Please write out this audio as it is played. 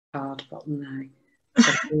hard button now.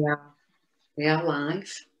 So we are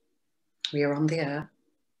live. We are on the air.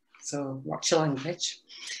 So watch your language.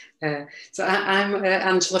 So I'm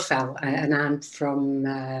Angela Fell, and I'm from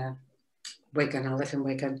Wigan. I live in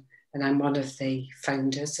Wigan, and I'm one of the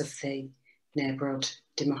founders of the Neighbourhood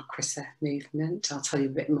democracy movement. I'll tell you a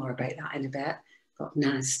bit more about that in a bit. But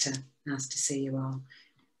nice to see you all.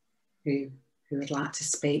 Who would like to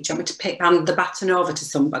speak? Do you want me to hand the baton over to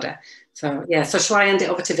somebody? So yeah, so shall I hand it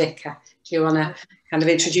over to Vicky? Do you want to kind of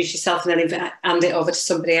introduce yourself and then hand it over to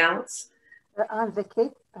somebody else? I'm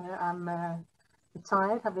Vicky. I'm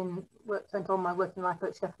retired, having spent all my working life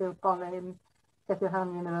at Sheffield Hallam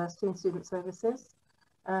University in Student Services.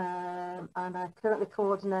 And I currently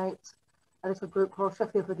coordinate a little group called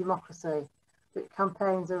Sheffield for Democracy, which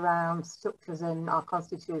campaigns around structures in our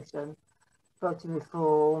constitution, voting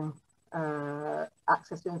reform,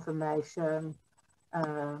 access to information,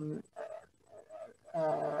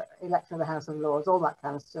 election of the House of Lords, all that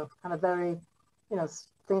kind of stuff. Kind of very,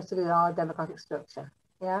 things to do with our democratic structure.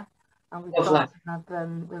 Yeah, and we have a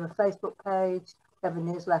Facebook page, we have a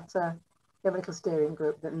newsletter, we have a little steering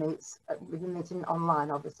group that meets. We've been meeting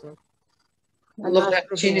online, obviously. Lovely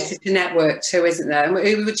opportunity to network too, isn't there? And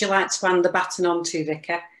who would you like to hand the baton on to,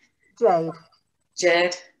 Vicky? Jade.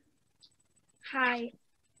 Jade. Hi,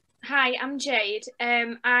 I'm Jade.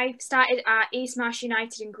 I started at East Marsh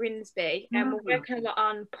United in Grimsby, and we're working a lot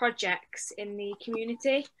on projects in the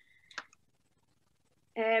community.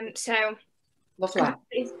 So lovely.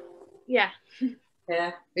 Yeah.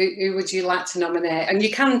 Yeah. Who would you like to nominate? And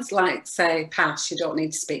you can say pass. You don't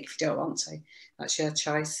need to speak if you don't want to. That's your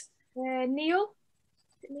choice. Neil.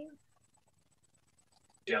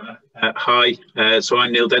 Hi, so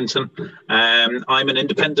I'm Neil Denton. I'm an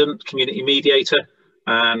independent community mediator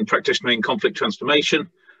and practitioner in conflict transformation,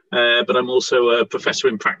 but I'm also a professor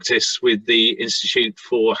in practice with the Institute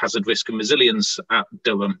for Hazard, Risk and Resilience at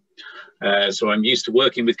Durham. So I'm used to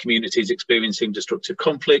working with communities experiencing destructive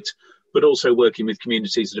conflict, but also working with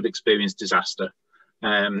communities that have experienced disaster.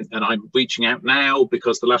 And I'm reaching out now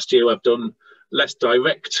because the last year I've done less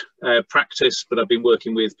direct practice, but I've been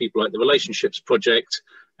working with people like the Relationships Project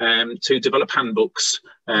to develop handbooks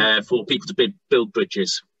for people to build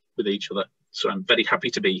bridges with each other. So I'm very happy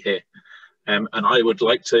to be here. And I would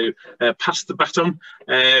like to pass the baton.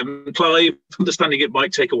 Clive, understanding it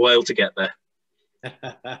might take a while to get there.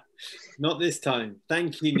 Not this time.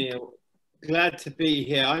 Thank you, Neil. Glad to be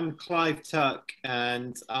here. I'm Clive Tuck,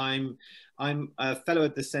 and I'm a fellow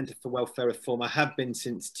at the Centre for Welfare Reform. I have been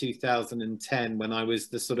since 2010, when I was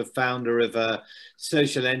the sort of founder of a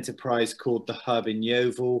social enterprise called The Hub in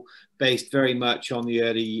Yeovil, based very much on the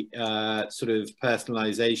early sort of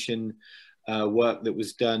personalisation work that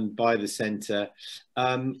was done by the centre.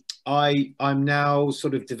 I'm now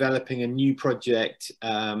sort of developing a new project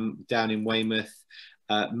down in Weymouth,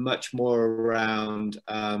 much more around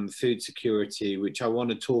food security, which I want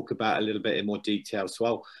to talk about a little bit in more detail.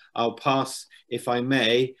 So I'll pass, if I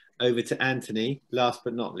may, over to Anthony, last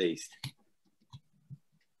but not least.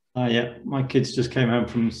 Yeah, my kids just came home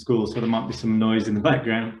from school, so there might be some noise in the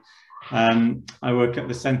background. I work at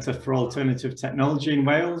the Centre for Alternative Technology in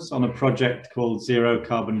Wales on a project called Zero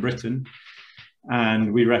Carbon Britain.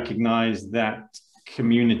 And we recognise that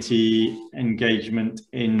community engagement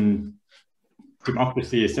in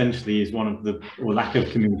democracy essentially is one of the, or lack of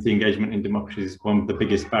community engagement in democracy is one of the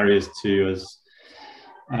biggest barriers to us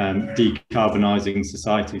decarbonising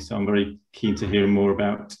society. So I'm very keen to hear more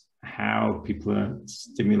about how people are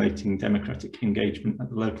stimulating democratic engagement at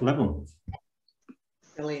the local level.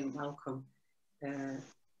 Brilliant, welcome.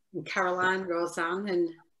 Caroline, Roseanne and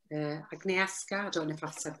Agnieszka, I don't know if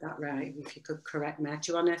I've said that right, if you could correct me.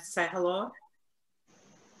 Do you want to say hello?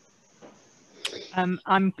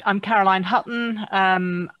 I'm Caroline Hutton.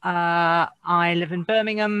 I live in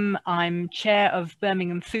Birmingham. I'm chair of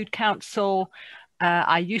Birmingham Food Council.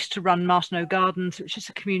 I used to run Martineau Gardens, which is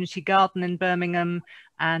a community garden in Birmingham,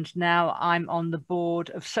 and now I'm on the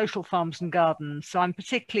board of Social Farms and Gardens. So I'm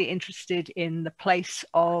particularly interested in the place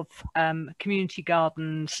of community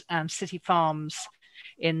gardens and city farms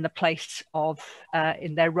in the place of,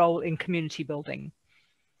 in their role in community building.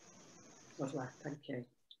 Lovely, thank you.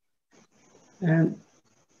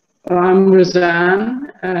 I'm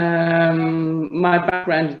Roseanne. My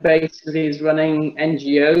background basically is running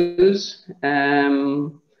NGOs,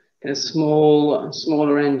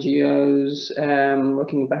 smaller NGOs,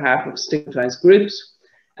 working on behalf of stigmatized groups.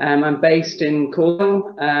 I'm based in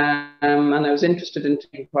Cornwall, and I was interested in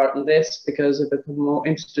taking part in this because I've become more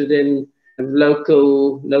interested in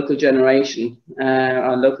local generation,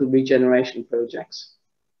 or local regeneration projects.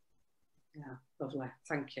 Yeah, lovely,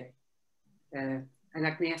 thank you. And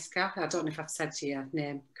Agnieszka, I don't know if I've said your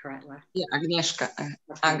name correctly. Yeah, Agnieszka,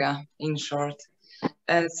 Aga in short.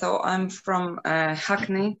 So I'm from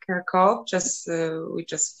Hackney, Krakow. We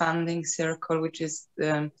just funding circle, which is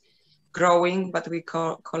growing, but we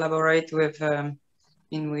collaborate with,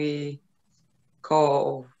 we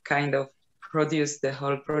kind of produce the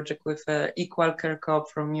whole project with Equal Care Co-op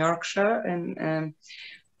from Yorkshire, and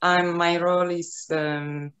my role is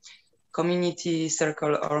community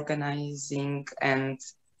circle organizing and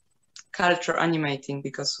culture animating,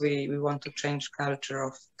 because we want to change culture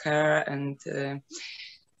of care, and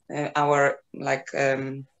our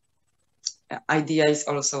idea is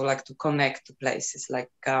also like to connect to places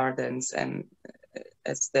like gardens and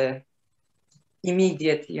as the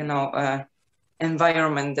immediate,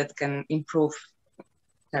 environment that can improve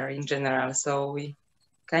care in general. So we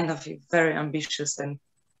kind of very ambitious and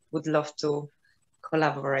would love to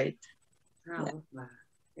collaborate. Oh,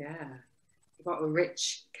 yeah. What a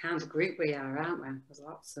rich kind of group we are, aren't we? There's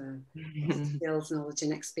lots of skills, knowledge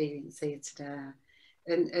and experience here today.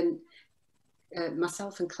 And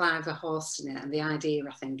myself and Clive are hosting it, and the idea,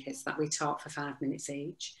 I think, is that we talk for 5 minutes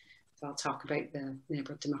each. So I'll talk about the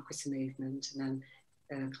Neighbourhood democracy movement, and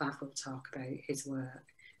then Clive will talk about his work,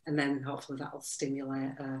 and then hopefully that'll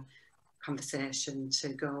stimulate a conversation to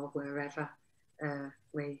go wherever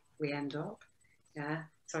we end up. Yeah.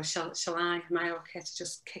 So am I okay to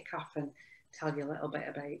just kick off and tell you a little bit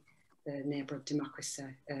about the Neighbourhood democracy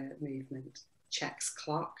movement? Checks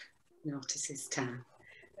clock, notices time.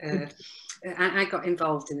 I got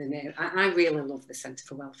involved in the neighbourhood. I really love the Centre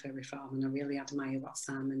for Welfare Reform, and I really admire what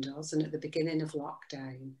Simon does. And at the beginning of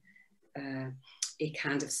lockdown, he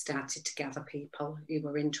kind of started to gather people who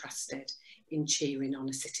were interested in cheering on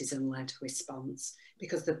a citizen-led response,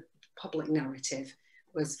 because the public narrative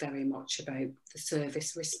was very much about the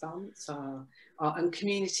service response, and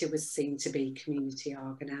community was seen to be community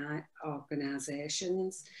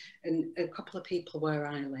organisations. And a couple of people where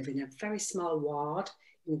I live, in a very small ward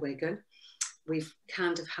in Wigan, we've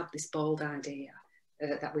kind of had this bold idea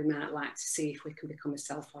that we might like to see if we can become a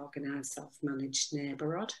self-organised, self-managed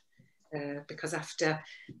neighbourhood. Because after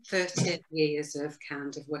 30 years of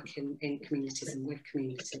kind of working in communities and with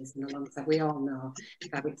communities, and alongside, we all know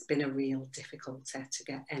that it's been a real difficulty to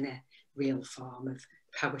get any real form of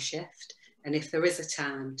power shift. And if there is a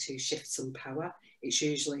time to shift some power, it's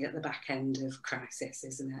usually at the back end of crisis,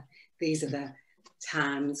 isn't it? These are the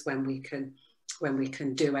times when we can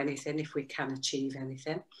do anything, if we can achieve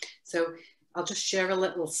anything. So I'll just share a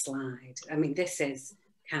little slide. I mean, this is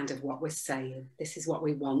kind of what we're saying. This is what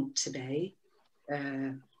we want to be,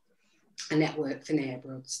 a network for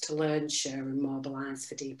neighbourhoods to learn, share and mobilise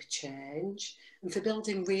for deeper change, and for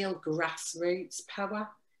building real grassroots power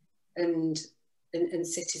and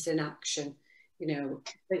citizen action, and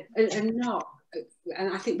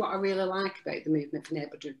I think what I really like about the movement for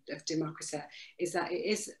Neighbourhood democracy is that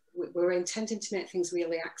we're intending to make things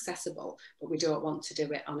really accessible, but we don't want to do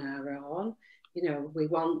it on our own. We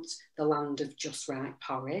want the land of just right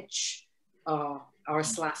porridge, or a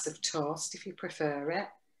slice of toast if you prefer it,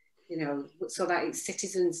 so that it's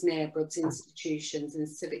citizens, neighbourhoods, institutions and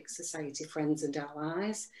civic society, friends and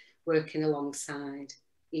allies working alongside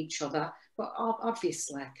each other, but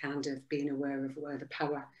obviously kind of being aware of where the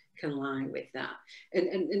power can lie with that.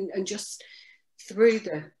 And just through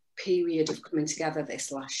the period of coming together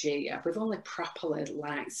this last year, we've only properly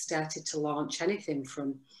started to launch anything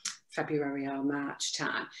from February or March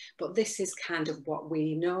time, but this is kind of what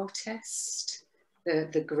we noticed,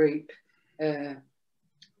 the group as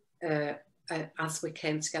we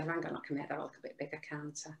came together. I'm going to make that look a bit bigger,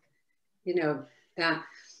 can't I? That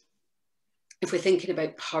if we're thinking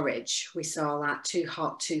about porridge, we saw that too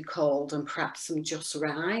hot, too cold, and perhaps some just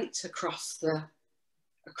right across the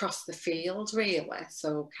field, really.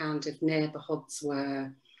 So kind of neighbourhoods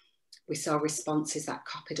where we saw responses that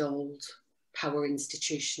copied old power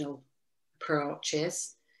institutional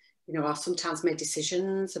approaches, or sometimes made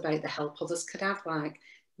decisions about the help others could have, like,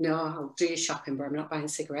 no, I'll do your shopping, but I'm not buying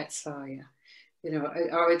cigarettes for you,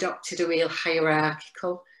 or adopted a real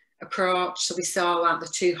hierarchical approach. So we saw like the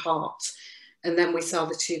too hot, and then we saw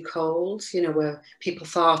the too cold, where people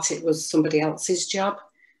thought it was somebody else's job,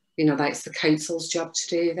 that it's the council's job to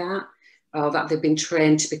do that, or that they've been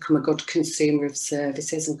trained to become a good consumer of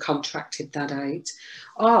services and contracted that out.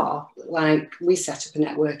 Or, like, we set up a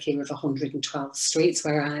network here of 112 streets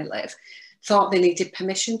where I live, thought they needed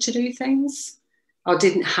permission to do things, or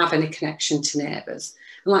didn't have any connection to neighbours.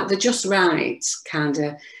 And like the just right kind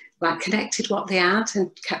of like connected what they had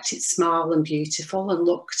and kept it small and beautiful, and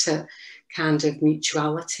looked at kind of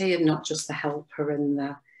mutuality and not just the helper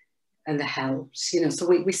and and the helps, you know. So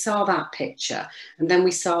we saw that picture, and then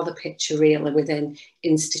we saw the picture really within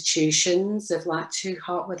institutions of like Too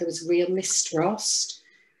Hot, where there was real mistrust.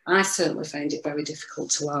 I certainly found it very difficult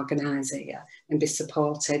to organise here and be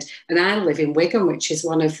supported. And I live in Wigan, which is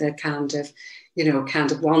one of the kind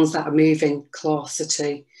of ones that are moving closer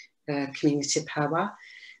to community power.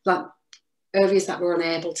 Like areas that were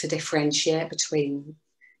unable to differentiate between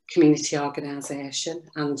community organisation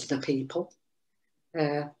and the people.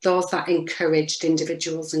 Those that encouraged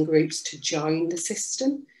individuals and groups to join the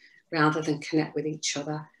system rather than connect with each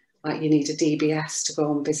other. Like you need a DBS to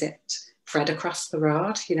go and visit Fred across the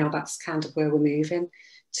road, you know, that's kind of where we're moving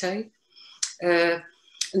to.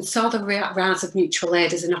 And saw the rise of mutual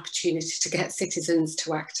aid as an opportunity to get citizens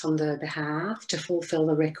to act on their behalf, to fulfil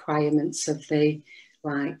the requirements of the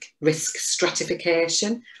like risk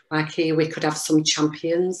stratification. Like here we could have some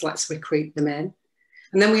champions, let's recruit them in.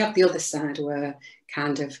 And then we have the other side where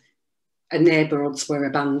kind of neighbourhoods were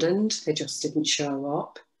abandoned, they just didn't show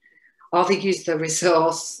up. Or they used the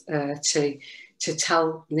resource to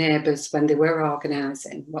tell neighbours when they were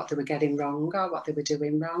organising what they were getting wrong or what they were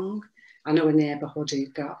doing wrong. I know a neighbourhood who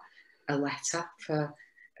got a letter for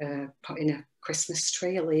putting a Christmas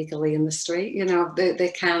tree illegally in the street. You know,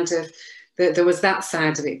 they kind of, there was that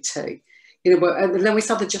side of it too. You know, and then we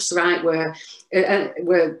saw the Just Right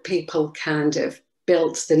where people kind of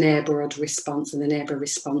built the neighbourhood response and the neighbour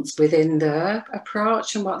response within their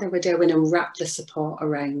approach and what they were doing and wrapped the support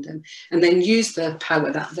around them and then used the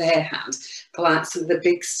power that they had for like the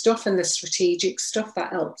big stuff and the strategic stuff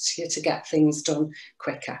that helped you to get things done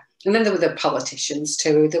quicker. And then there were the politicians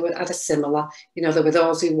too, had a similar, you know, there were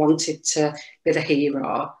those who wanted to be the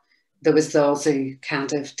hero, there was those who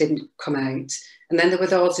kind of didn't come out, and then there were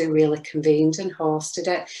those who really convened and hosted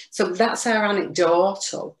it. So that's our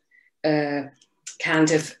anecdotal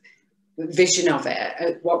kind of vision of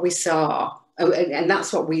it, what we saw, and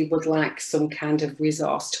that's what we would like some kind of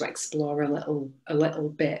resource to explore a little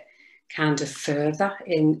bit kind of further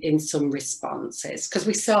in some responses, because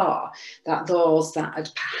we saw that those that had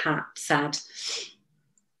perhaps had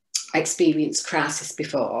experienced crisis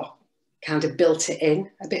before kind of built it in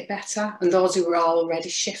a bit better, and those who were already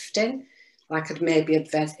shifting, like had maybe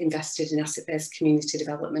invested in asset-based community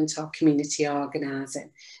development or community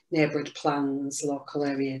organising, neighbourhood plans, local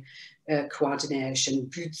area coordination,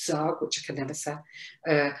 Budzog, which I can never say,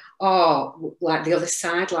 or like the other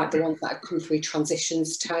side, like the ones that have come through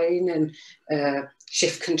Transitions Town and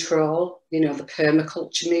Shift Control, you know, the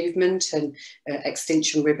permaculture movement and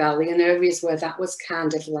Extinction Rebellion, areas where that was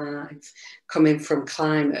kind of live, coming from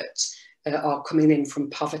climate or coming in from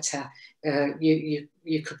poverty.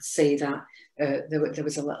 You could see that there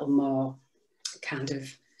was a little more kind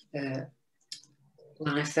of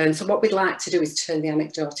life there. And so what we'd like to do is turn the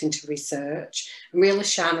anecdote into research and really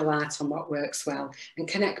shine a light on what works well and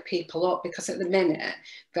connect people up, because at the minute,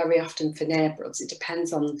 very often for neighbourhoods, it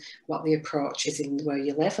depends on what the approach is in where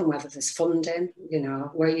you live and whether there's funding, you know,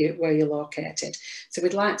 where you're located. So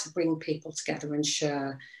we'd like to bring people together and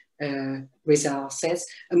share resources,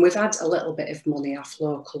 and we've had a little bit of money off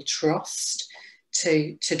local trust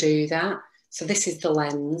to do that. So this is the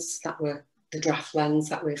lens that the draft lens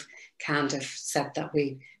that we've kind of said that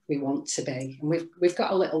we want to be, and we've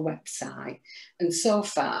got a little website, and so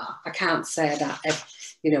far I can't say that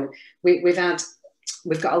you know we've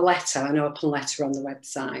got a letter, an open letter on the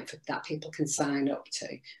website that people can sign up to,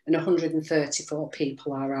 and 134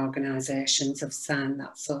 people or organisations have signed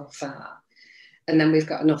that so far. And then we've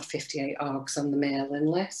got another 58 orgs on the mailing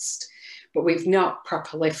list, but we've not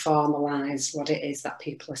properly formalised what it is that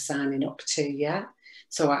people are signing up to yet.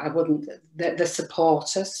 So I wouldn't, the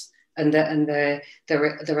supporters and they're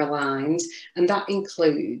aligned, and that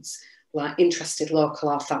includes like interested local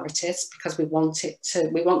authorities, because we want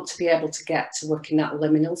to be able to get to work in that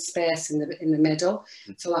liminal space in the middle.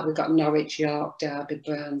 So like we've got Norwich, York, Derby,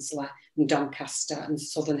 Barnsley and Doncaster and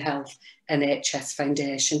Southern Health NHS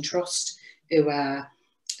Foundation Trust who are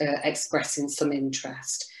expressing some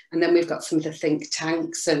interest. And then we've got some of the think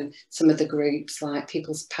tanks and some of the groups like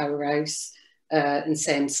People's Powerhouse and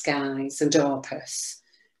Same Skies and Opus,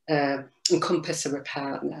 and Compass are a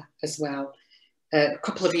partner as well. A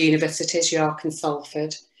couple of universities, York and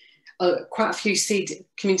Salford, quite a few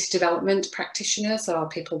community development practitioners or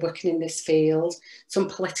people working in this field, some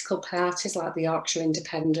political parties like the Yorkshire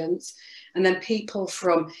Independents, and then people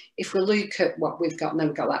from, if we look at what we've got, then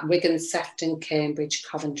we've got like Wigan, Sefton, Cambridge,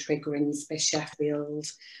 Coventry, Grimsby, Sheffield,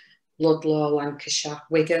 Ludlow, Lancashire,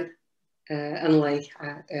 Wigan and Lee.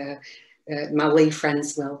 My Lee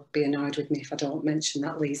friends will be annoyed with me if I don't mention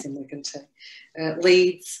that Lee's in Wigan too.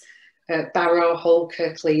 Leeds, Barrow, Hull,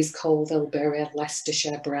 Kirklees, Colville, Bury,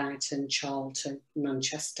 Leicestershire, Brighton, Charlton,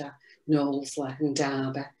 Manchester, Knowsley and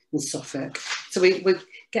Derby and Suffolk. So we're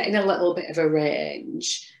getting a little bit of a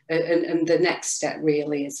range. And the next step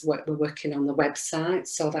really is what we're working on the website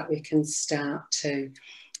so that we can start to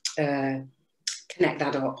connect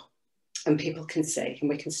that up and people can see, and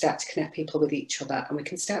we can start to connect people with each other, and we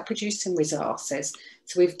can start producing resources.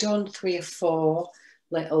 So we've done 3 or 4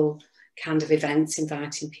 little kind of events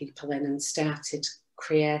inviting people in and started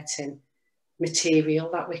creating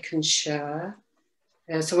material that we can share.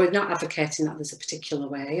 So we're not advocating that there's a particular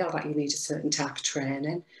way or that you need a certain type of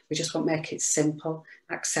training. We just want to make it simple,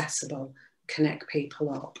 accessible, connect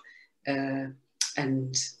people up,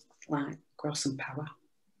 and like grow some power.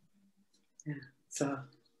 Yeah. So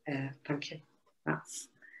thank you. That's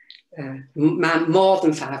more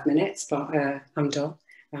than 5 minutes, but I'm done.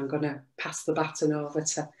 I'm going to pass the baton over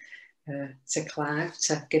to Clive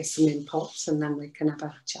to give some inputs, and then we can have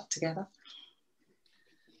a chat together.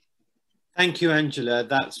 Thank you, Angela.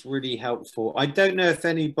 That's really helpful. I don't know if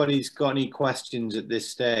anybody's got any questions at this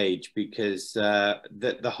stage, because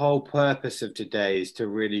the whole purpose of today is to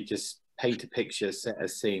really just paint a picture, set a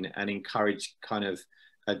scene, and encourage kind of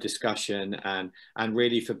a discussion and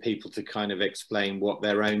really for people to kind of explain what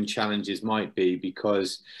their own challenges might be,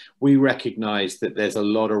 because we recognize that there's a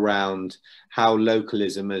lot around how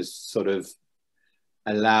localism has sort of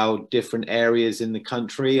allowed different areas in the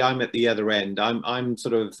country. I'm at the other end. I'm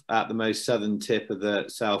sort of at the most southern tip of the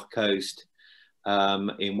south coast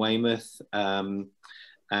in Weymouth, and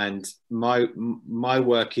my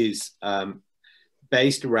work is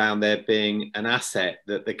based around there being an asset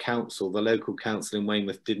that the local council in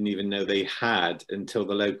Weymouth didn't even know they had until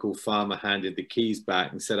the local farmer handed the keys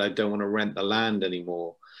back and said, I don't want to rent the land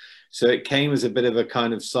anymore. So it came as a bit of a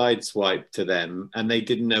kind of sideswipe to them, and they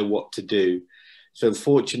didn't know what to do. So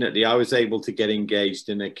fortunately, I was able to get engaged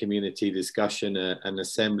in a community discussion, an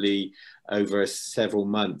assembly over several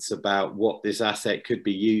months about what this asset could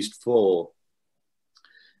be used for.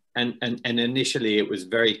 And initially it was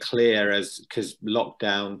very clear, because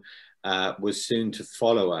lockdown was soon to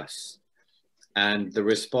follow us. And the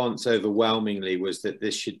response overwhelmingly was that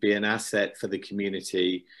this should be an asset for the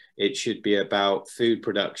community. It should be about food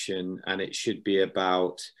production, and it should be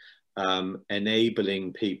about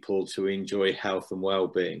enabling people to enjoy health and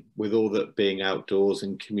well-being, with all that being outdoors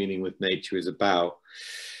and communing with nature is about.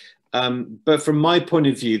 But from my point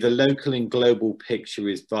of view, the local and global picture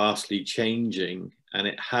is vastly changing, and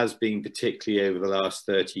it has been particularly over the last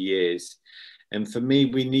 30 years. And for me,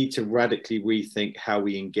 we need to radically rethink how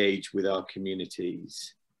we engage with our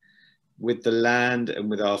communities, with the land and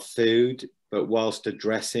with our food, but whilst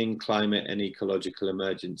addressing climate and ecological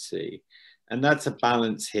emergency. And that's a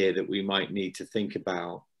balance here that we might need to think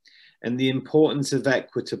about. And the importance of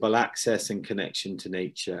equitable access and connection to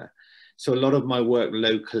nature. So a lot of my work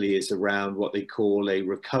locally is around what they call a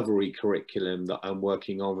recovery curriculum that I'm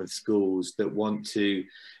working on with schools that want to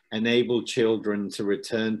enable children to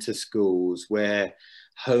return to schools where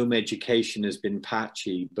home education has been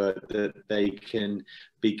patchy, but that they can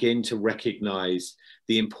begin to recognize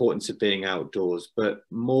the importance of being outdoors, but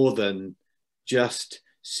more than just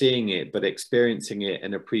seeing it, but experiencing it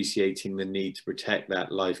and appreciating the need to protect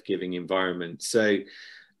that life-giving environment. So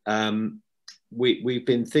we've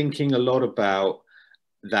been thinking a lot about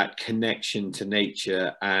that connection to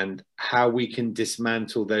nature and how we can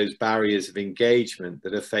dismantle those barriers of engagement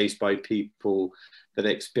that are faced by people that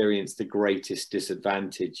experience the greatest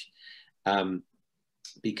disadvantage,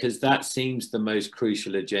 because that seems the most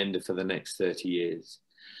crucial agenda for the next 30 years.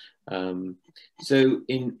 So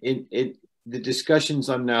in the discussions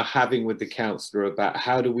I'm now having with the council are about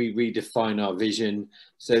how do we redefine our vision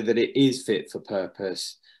so that it is fit for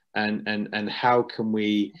purpose, and how can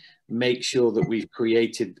we make sure that we've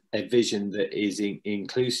created a vision that is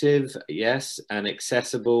inclusive, yes, and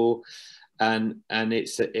accessible, and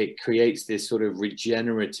it creates this sort of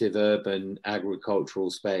regenerative urban agricultural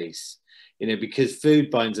space. You know, because food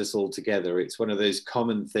binds us all together. It's one of those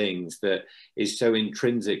common things that is so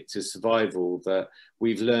intrinsic to survival that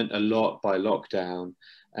we've learned a lot by lockdown.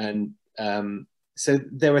 And so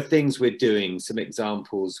there are things we're doing, some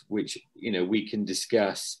examples which, you know, we can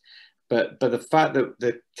discuss. But the fact that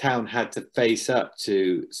the town had to face up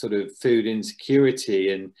to sort of food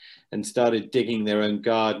insecurity and started digging their own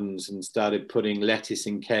gardens and started putting lettuce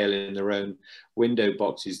and kale in their own window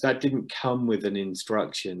boxes, that didn't come with an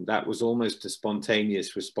instruction. That was almost a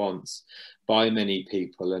spontaneous response by many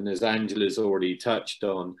people. And as Angela's already touched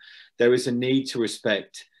on, there is a need to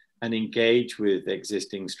respect and engage with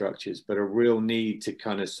existing structures, but a real need to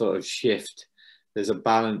kind of sort of shift there's a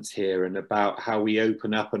balance here, and about how we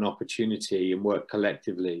open up an opportunity and work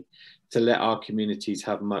collectively to let our communities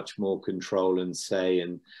have much more control and say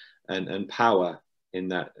and power in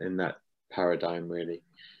that paradigm, really.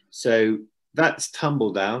 So that's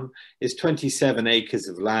Tumbledown. It's 27 acres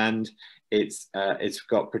of land. It's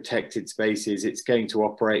got protected spaces. It's going to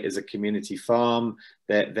operate as a community farm.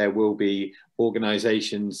 There will be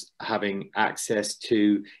organisations having access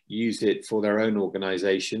to use it for their own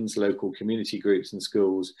organisations, local community groups and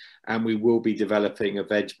schools, and we will be developing a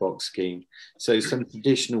veg box scheme. So some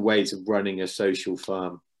traditional ways of running a social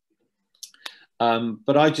farm.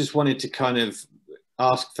 But I just wanted to kind of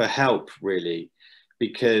ask for help, really,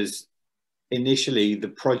 because initially the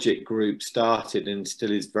project group started and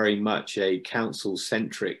still is very much a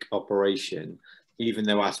council-centric operation, even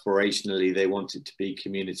though aspirationally they want it to be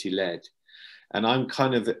community-led. And I'm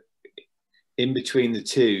kind of in between the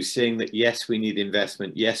two, seeing that yes, we need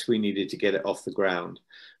investment, yes, we needed to get it off the ground,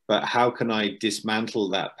 but how can I dismantle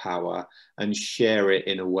that power and share it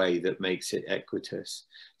in a way that makes it equitous?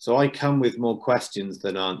 So I come with more questions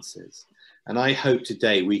than answers. And I hope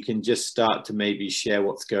today we can just start to maybe share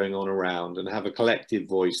what's going on around and have a collective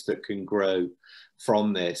voice that can grow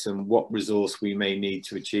from this and what resource we may need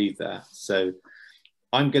to achieve that. So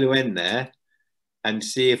I'm going to end there and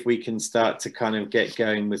see if we can start to kind of get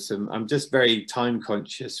going with some, I'm just very time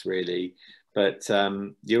conscious really, but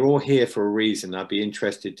you're all here for a reason. I'd be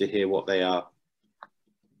interested to hear what they are.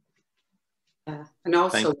 Yeah. And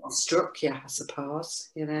also what struck you, I suppose,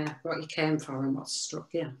 you know, what you came for and what struck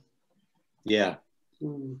you. Yeah.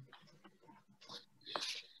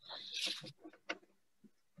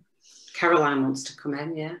 Caroline wants to come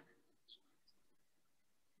in, yeah.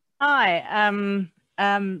 Hi.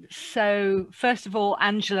 So first of all,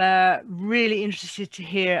 Angela, really interested to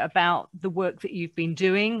hear about the work that you've been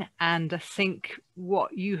doing. And I think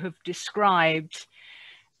what you have described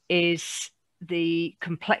is the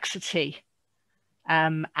complexity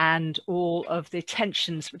and all of the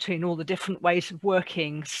tensions between all the different ways of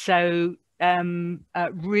working. So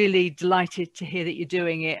really delighted to hear that you're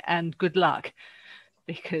doing it, and good luck,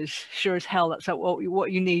 because sure as hell that's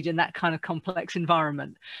what you need in that kind of complex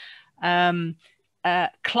environment. Clive,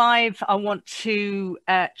 I want to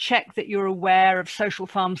check that you're aware of Social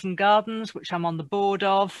Farms and Gardens, which I'm on the board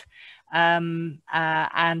of, and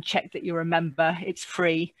check that you're a member. It's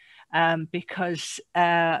free because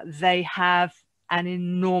they have an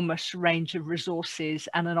enormous range of resources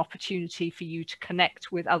and an opportunity for you to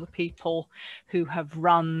connect with other people who have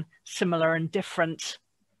run similar and different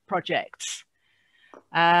projects.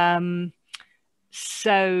 And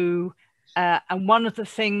one of the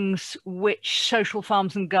things which Social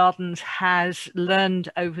Farms and Gardens has learned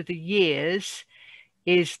over the years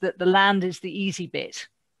is that the land is the easy bit.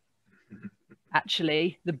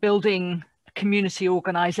 Actually, the building a community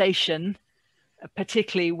organisation,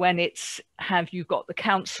 particularly when it's you've got the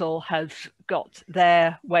council has got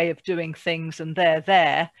their way of doing things and they're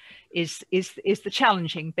there, is the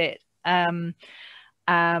challenging bit. And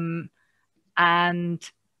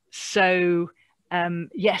so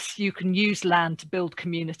yes, you can use land to build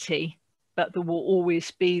community, but there will always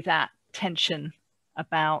be that tension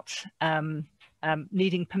about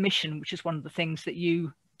needing permission, which is one of the things that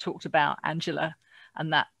you talked about, Angela,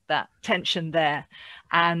 and that tension there.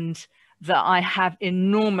 And that I have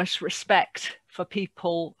enormous respect for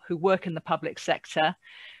people who work in the public sector,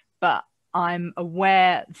 but I'm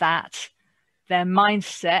aware that their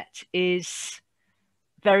mindset is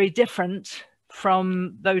very different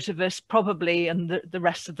from those of us probably, and the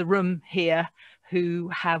rest of the room here, who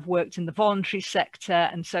have worked in the voluntary sector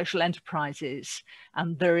and social enterprises.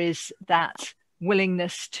 And there is that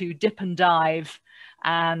willingness to dip and dive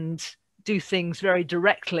and do things very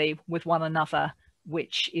directly with one another,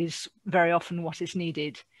 which is very often what is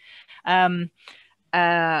needed. I'm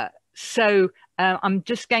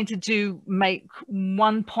just going to make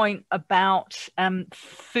one point about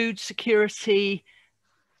food security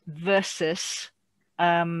versus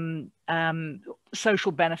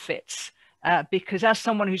social benefits, because as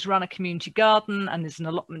someone who's run a community garden and there's an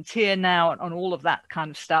allotment here now and all of that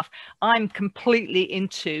kind of stuff, I'm completely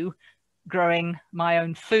into growing my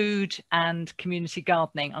own food and community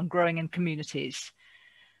gardening and growing in communities.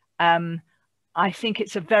 I think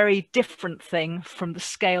it's a very different thing from the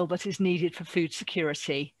scale that is needed for food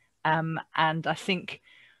security. And I think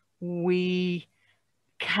we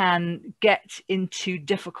can get into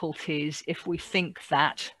difficulties if we think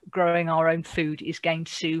that growing our own food is going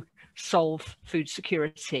to solve food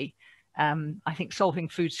security. I think solving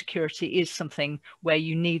food security is something where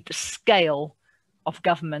you need the scale of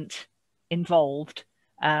government involved,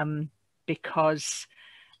 because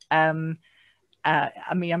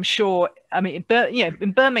I mean, I'm sure, I mean,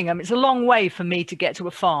 in Birmingham, it's a long way for me to get to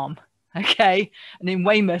a farm. Okay. And in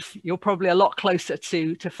Weymouth, you're probably a lot closer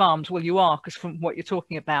to farms. Well, you are, because from what you're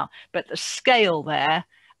talking about, but the scale there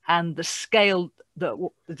and the scale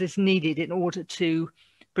that is needed in order to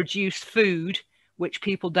produce food, which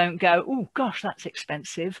people don't go, oh gosh, that's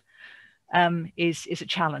expensive, is a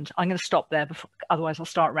challenge. I'm going to stop there before, otherwise I'll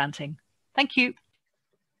start ranting. Thank you.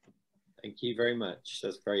 Thank you very much.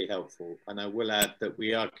 That's very helpful. And I will add that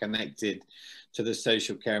we are connected to the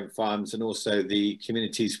social care and farms and also the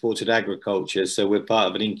community supported agriculture. So we're part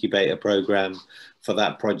of an incubator program for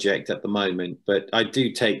that project at the moment. But I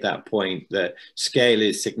do take that point that scale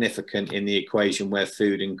is significant in the equation where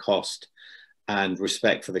food and cost and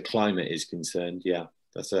respect for the climate is concerned. Yeah,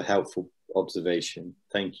 that's a helpful observation.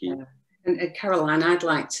 Thank you. And Caroline, I'd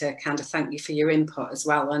like to kind of thank you for your input as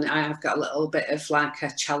well. And I've got a little bit of like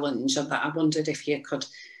a challenge that I wondered if you could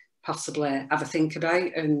possibly have a think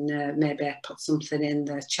about and maybe put something in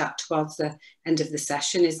the chat towards the end of the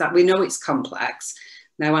session, is that we know it's complex.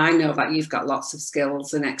 Now, I know that you've got lots of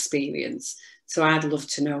skills and experience. So I'd love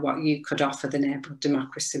to know what you could offer the neighbourhood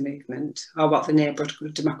democracy movement, or what the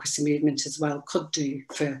neighbourhood democracy movement as well could do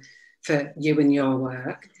for you and your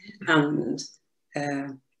work. And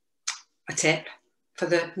a tip for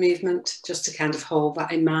the movement, just to kind of hold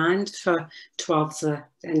that in mind for towards the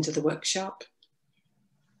end of the workshop.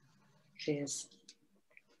 Cheers.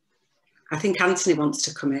 I think Anthony wants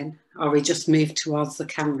to come in, or he just moved towards the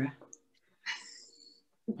camera.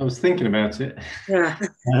 I was thinking about it. Yeah.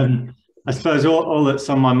 I suppose all that's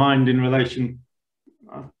on my mind in relation,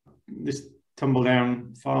 this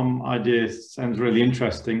Tumbledown farm idea sounds really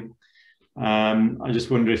interesting. I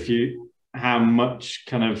just wonder how much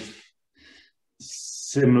kind of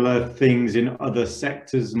similar things in other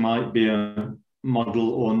sectors might be a model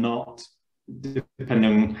or not,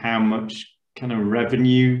 depending on how much kind of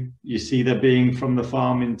revenue you see there being from the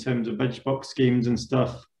farm in terms of veg box schemes and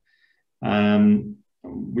stuff.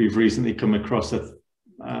 We've recently come across a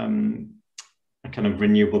kind of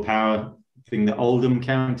renewable power thing that Oldham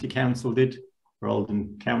County Council did, or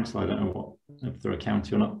Oldham Council, I don't know if they're a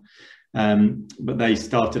county or not, but they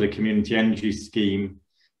started a community energy scheme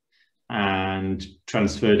and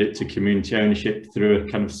transferred it to community ownership through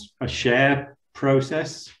a kind of a share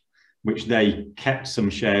process, which they kept some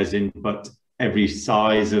shares in, but every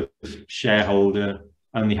size of shareholder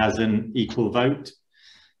only has an equal vote.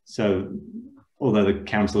 So although the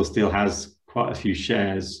council still has quite a few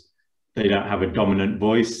shares, they don't have a dominant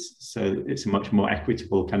voice. So it's a much more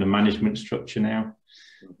equitable kind of management structure now.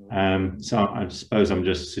 So I suppose I'm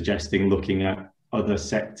just suggesting looking at other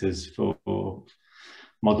sectors for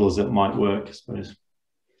models that might work, I suppose.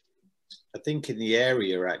 I think in the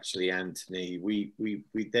area, actually, Anthony,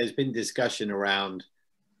 there's been discussion around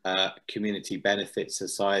community benefit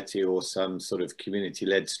society or some sort of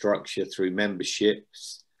community-led structure through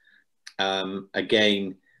memberships.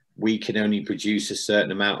 Again, we can only produce a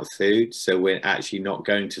certain amount of food, so we're actually not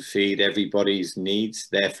going to feed everybody's needs.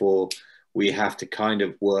 Therefore, we have to kind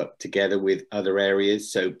of work together with other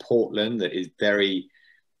areas. So Portland, that is very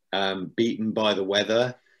beaten by the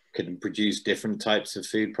weather, can produce different types of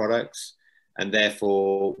food products. And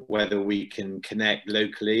therefore, whether we can connect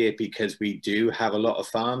locally, because we do have a lot of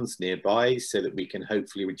farms nearby, so that we can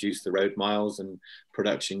hopefully reduce the road miles and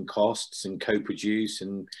production costs and co-produce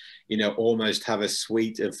and, you know, almost have a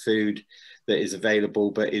suite of food that is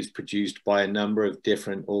available, but is produced by a number of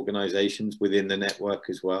different organizations within the network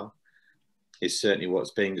as well, is certainly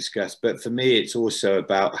what's being discussed. But for me, it's also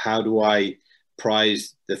about how do I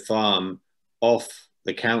prize the farm off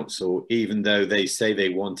the council, even though they say they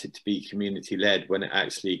want it to be community led, when it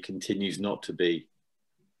actually continues not to be.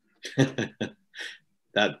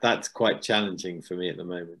 That's quite challenging for me at the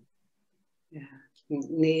moment. Yeah.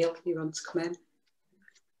 Neil, you want to come in?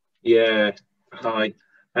 Yeah, hi.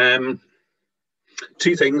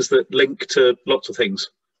 Two things that link to lots of things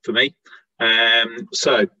for me. I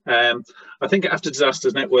think at After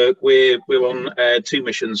Disasters Network, we're on two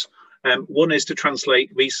missions. One is to translate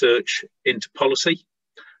research into policy.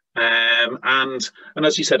 And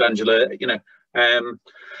as you said, Angela, you know,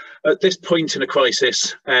 at this point in a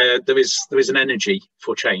crisis, there is an energy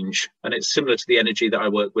for change, and it's similar to the energy that I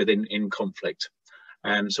work with in conflict.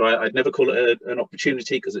 So I'd never call it an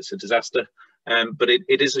opportunity, because it's a disaster, but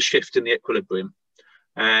it is a shift in the equilibrium.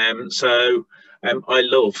 I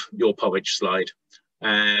love your porridge slide,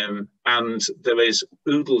 and there is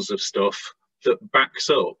oodles of stuff that backs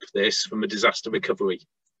up this from a disaster recovery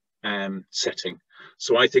setting.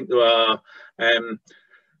 So I think there are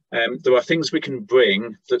there are things we can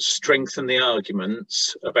bring that strengthen the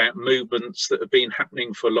arguments about movements that have been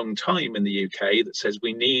happening for a long time in the UK that says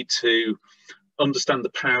we need to understand the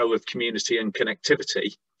power of community and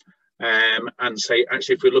connectivity, and say,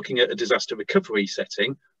 actually, if we're looking at a disaster recovery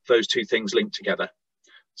setting, those two things link together.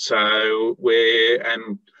 So we've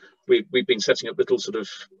been setting up little sort of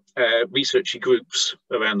researchy groups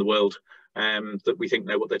around the world that we think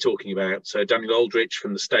know what they're talking about. So Daniel Aldrich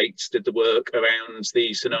from the States did the work around the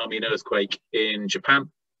tsunami and earthquake in Japan,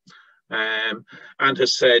 and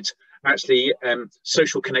has said, actually,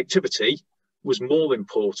 social connectivity was more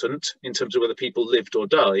important in terms of whether people lived or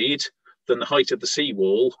died than the height of the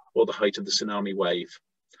seawall or the height of the tsunami wave.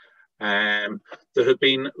 There have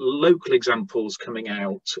been local examples coming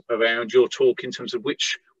out around your talk in terms of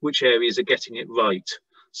which areas are getting it right.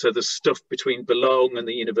 So there's stuff between Belong and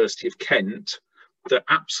the University of Kent that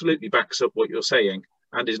absolutely backs up what you're saying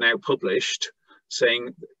and is now published,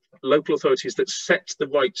 saying local authorities that set the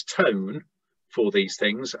right tone for these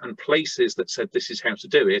things and places that said this is how to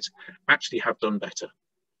do it actually have done better.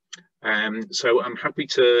 So I'm happy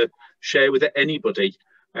to share with anybody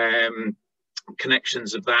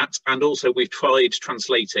connections of that, and also we've tried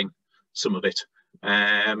translating some of it,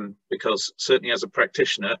 because certainly as a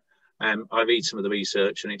practitioner, I read some of the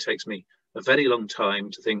research and it takes me a very long time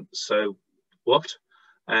to think, so what?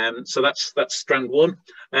 So that's strand one.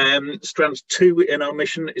 Strand two in our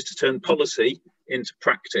mission is to turn policy into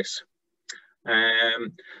practice.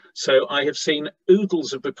 So I have seen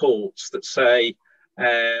oodles of reports that say,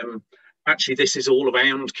 actually, this is all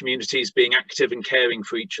around communities being active and caring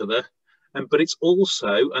for each other. But it's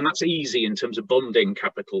also, and that's easy in terms of bonding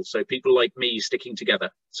capital. So people like me sticking together.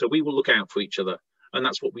 So we will look out for each other. And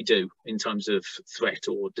that's what we do in times of threat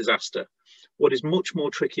or disaster. What is much more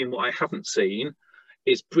tricky and what I haven't seen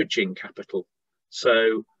is bridging capital.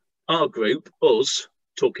 So our group, us,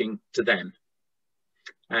 talking to them.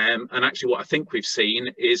 And actually what I think we've seen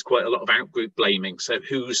is quite a lot of out-group blaming. So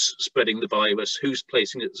who's spreading the virus, who's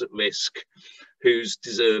placing it at risk, who's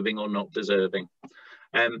deserving or not deserving.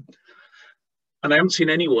 And I haven't seen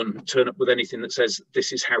anyone turn up with anything that says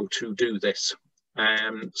this is how to do this.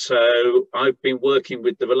 So I've been working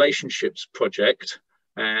with the Relationships Project,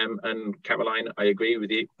 and Caroline, I agree with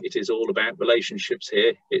you, it is all about relationships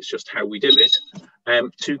here, it's just how we do it,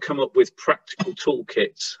 to come up with practical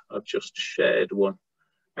toolkits. I've just shared one.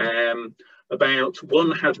 About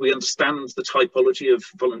one, how do we understand the typology of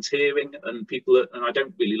volunteering and people, and I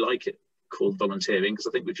don't really like it called volunteering because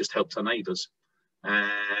I think we've just helped our neighbours.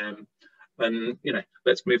 And you know,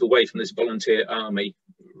 let's move away from this volunteer army,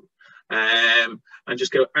 and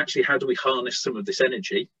just go, actually, how do we harness some of this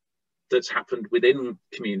energy that's happened within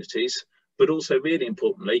communities, but also really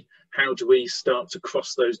importantly, how do we start to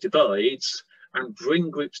cross those divides and bring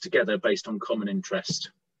groups together based on common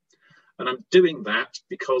interest? And I'm doing that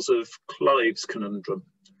because of Clive's conundrum.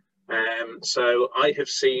 So I have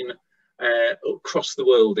seen across the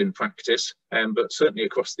world in practice, but certainly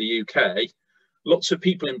across the UK, lots of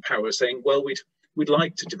people in power saying, well, we'd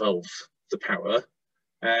like to devolve the power,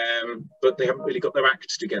 but they haven't really got their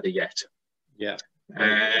act together yet. Yeah.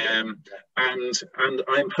 And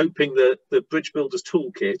I'm hoping that the Bridge Builders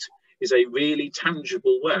Toolkit is a really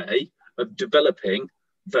tangible way of developing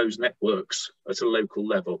those networks at a local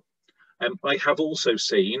level. I have also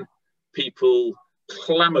seen people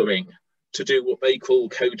clamouring to do what they call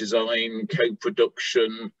co-design,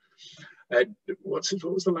 co-production. What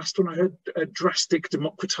was the last one I heard? A drastic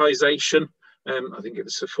democratisation. I think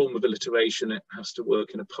it's a form of alliteration. It has to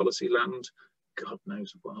work in a policy land. God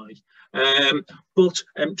knows why. But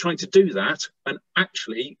trying to do that and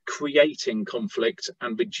actually creating conflict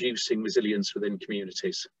and reducing resilience within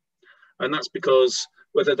communities. And that's because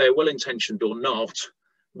whether they're well-intentioned or not,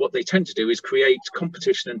 what they tend to do is create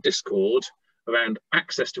competition and discord around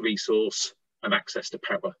access to resource and access to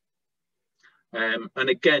power. And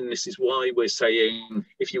again, this is why we're saying,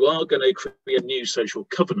 if you are going to create a new social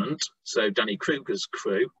covenant, so Danny Kruger's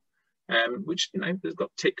crew, which, you know, has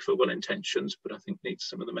got tick for well-intentioned, but I think needs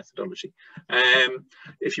some of the methodology.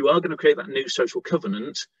 If you are going to create that new social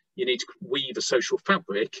covenant, you need to weave a social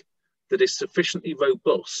fabric that is sufficiently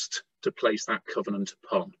robust to place that covenant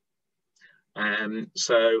upon.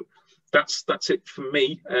 So that's it for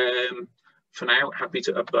me. For now, happy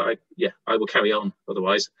to, but I will carry on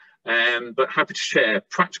otherwise. But happy to share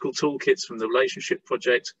practical toolkits from the Relationship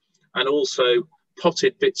Project and also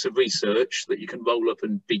potted bits of research that you can roll up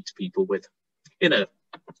and beat people with in a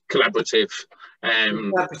collaborative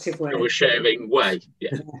way. Or sharing way.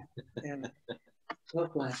 Yeah. Yeah.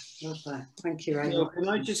 Lovely. Thank you very Neil, much. can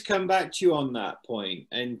I just come back to you on that point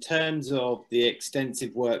in terms of the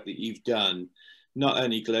extensive work that you've done not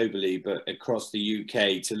only globally, but across the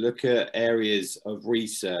UK, to look at areas of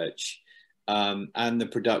research and the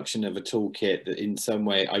production of a toolkit that in some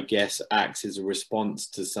way, I guess, acts as a response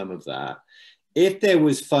to some of that. If there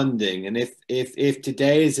was funding, and if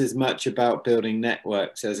today is as much about building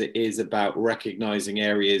networks as it is about recognizing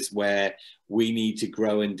areas where we need to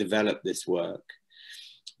grow and develop this work,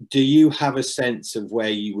 do you have a sense of where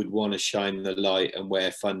you would want to shine the light and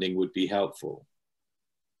where funding would be helpful?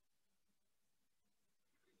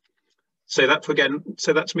 Say that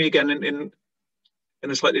to me again in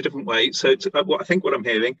a slightly different way. So what I'm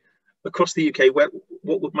hearing across the UK,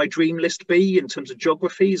 what would my dream list be in terms of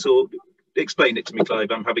geographies? Or explain it to me, Clive.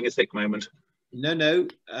 I'm having a thick moment. No.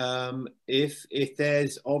 If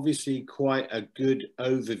there's obviously quite a good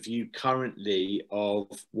overview currently of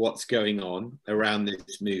what's going on around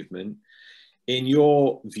this movement, in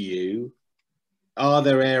your view, are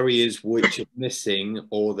there areas which are missing,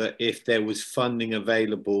 or that if there was funding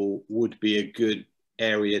available would be a good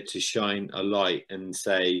area to shine a light and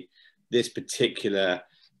say this particular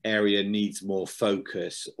area needs more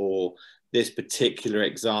focus, or this particular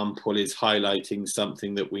example is highlighting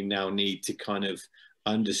something that we now need to kind of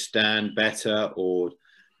understand better, or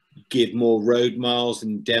give more road miles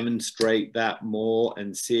and demonstrate that more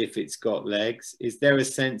and see if it's got legs? Is there a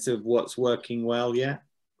sense of what's working well yet?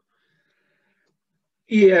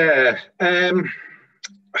 Yeah, I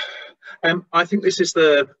think this is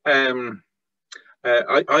the, I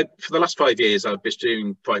for the last 5 years, I've been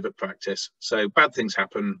doing private practice. So bad things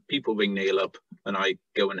happen, people ring Neil up and I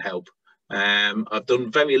go and help. I've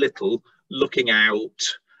done very little looking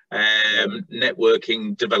out,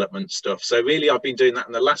 networking, development stuff. So really, I've been doing that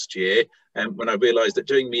in the last year, when I realised that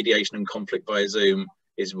doing mediation and conflict via Zoom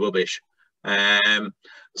is rubbish. But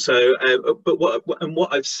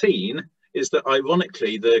what I've seen is that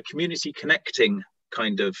ironically, the community connecting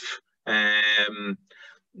kind of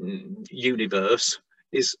universe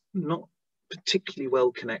is not particularly well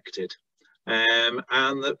connected.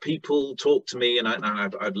 And that people talk to me, and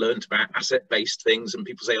I've learned about asset-based things, and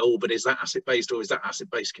people say, oh, but is that asset-based or is that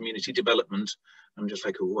asset-based community development? I'm just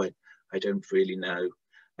like, oh, I don't really know.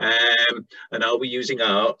 And are we using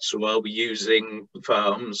arts, or are we using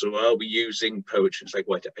farms, or are we using poetry? It's like,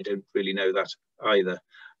 well, I don't really know that either.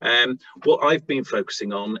 What I've been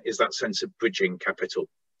focusing on is that sense of bridging capital.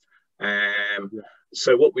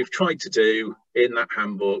 So what we've tried to do in that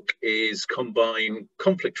handbook is combine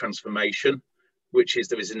conflict transformation, which is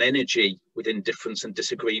there is an energy within difference and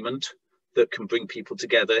disagreement that can bring people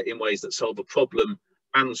together in ways that solve a problem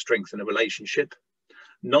and strengthen a relationship.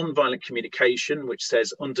 Non-violent communication, which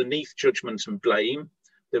says underneath judgment and blame,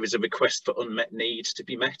 there is a request for unmet needs to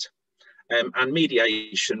be met. And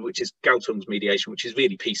mediation, which is Galtung's mediation, which is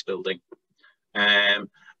really peace building. And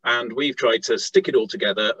we've tried to stick it all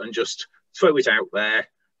together and just throw it out there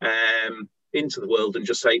into the world and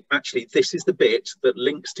just say, actually, this is the bit that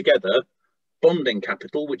links together bonding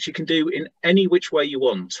capital, which you can do in any which way you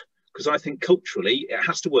want. Because I think culturally, it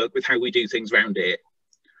has to work with how we do things around here.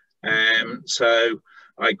 So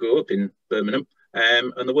I grew up in Birmingham.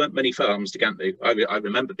 And there weren't many farms to go to. I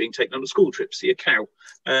remember being taken on a school trip to see a cow.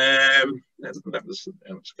 That was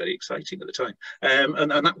very exciting at the time.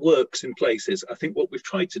 And that works in places. I think what we've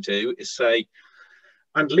tried to do is say,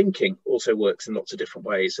 and linking also works in lots of different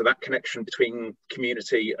ways. So that connection between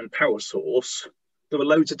community and power source, there are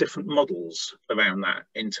loads of different models around that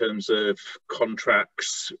in terms of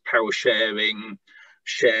contracts, power sharing,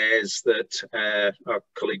 shares that our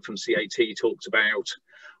colleague from CAT talked about.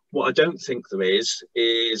 What I don't think there is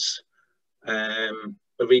a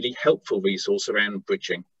really helpful resource around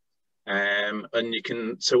bridging. And you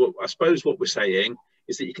can, so I suppose what we're saying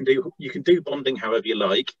is that you can do bonding however you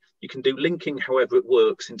like, you can do linking however it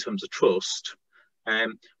works in terms of trust,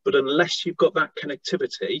 but unless you've got that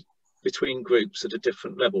connectivity between groups at a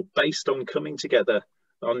different level based on coming together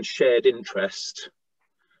on shared interest,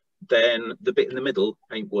 then the bit in the middle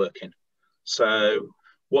ain't working. So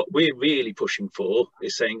what we're really pushing for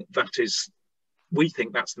is saying we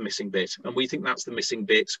think that's the missing bit, and we think that's the missing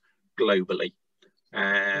bit globally.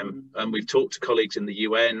 And we've talked to colleagues in the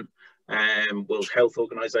UN, World Health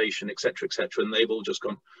Organization, etc., and they've all just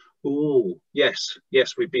gone, oh, yes,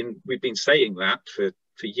 we've been saying that for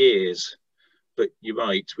years, but you're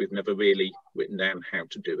right, we've never really written down how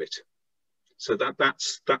to do it. So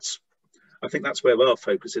that's I think that's where our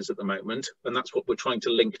focus is at the moment, and that's what we're trying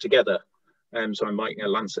to link together. So I'm writing a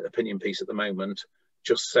Lancet opinion piece at the moment,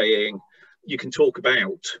 just saying you can talk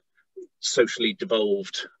about socially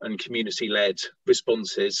devolved and community-led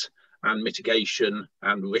responses and mitigation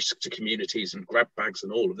and risk to communities and grab bags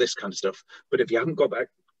and all of this kind of stuff. But if you haven't got that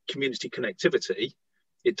community connectivity,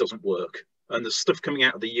 it doesn't work. and there's stuff coming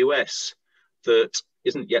out of the US that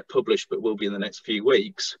isn't yet published but will be in the next few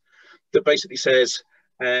weeks, that basically says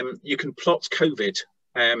you can plot COVID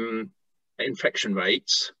infection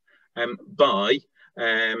rates by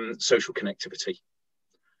social connectivity.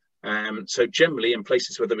 So generally in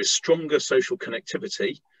places where there is stronger social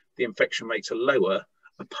connectivity, the infection rates are lower,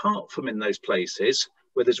 apart from in those places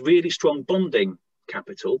where there's really strong bonding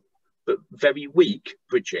capital, but very weak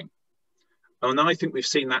bridging. And I think we've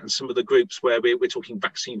seen that in some of the groups where we're talking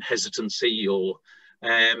vaccine hesitancy, or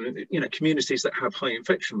you know, communities that have high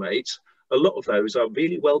infection rates. A lot of those are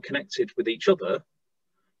really well connected with each other,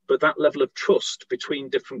 but that level of trust between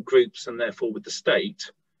different groups and therefore with the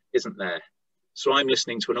state isn't there. So I'm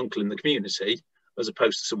listening to an uncle in the community as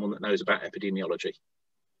opposed to someone that knows about epidemiology.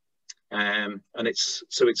 And it's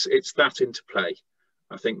that interplay,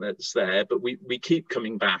 I think, that's there, but we keep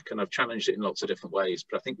coming back, and I've challenged it in lots of different ways,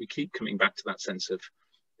 but I think we keep coming back to that sense of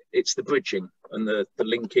it's the bridging and the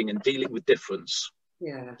linking and dealing with difference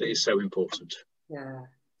that is so important. Yeah,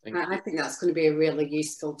 I think that's going to be a really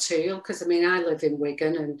useful tool, because I mean, I live in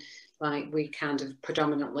Wigan, and like we kind of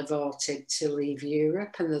predominantly voted to leave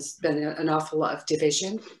Europe, and there's been an awful lot of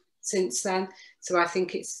division since then. So I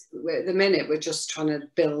think it's, at the minute, we're just trying to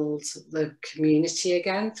build the community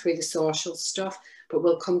again through the social stuff, but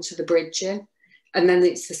we'll come to the bridging. And then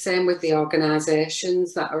it's the same with the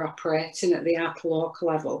organisations that are operating at the local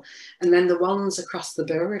level. And then the ones across the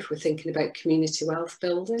borough, if we're thinking about community wealth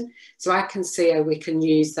building. So I can see how we can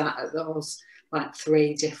use that at those like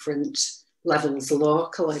 3 different levels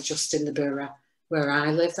locally, just in the borough where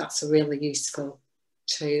I live. That's a really useful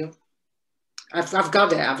tool. I've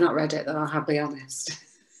got it, I've not read it though, I'll be honest.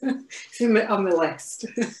 It's on the list.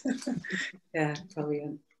 Yeah,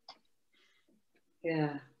 brilliant.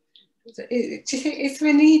 Yeah. Do you think, is there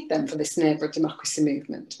a need then for this neighbourhood democracy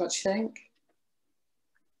movement? What do you think?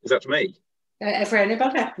 Is that to me? For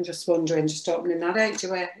anybody? I'm just wondering, just opening that out to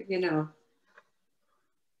where, you know.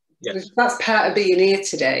 Yes. That's part of being here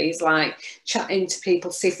today, is like chatting to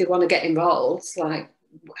people, see if they want to get involved. Like,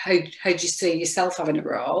 how do you see yourself having a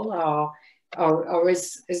role, or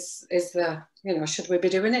is the, you know, should we be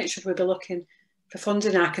doing it? Should we be looking for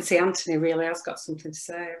funding? I can see Anthony really has got something to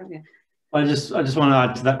say, haven't you? I just want to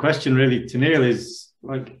add to that question really to Neil, is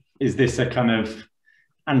like, is this a kind of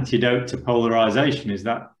antidote to polarisation? Is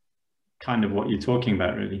that kind of what you're talking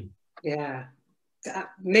about really? Yeah.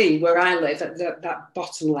 Me, where I live, at that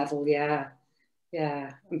bottom level, yeah,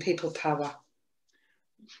 and people power.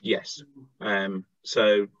 Yes.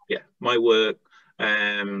 So yeah, my work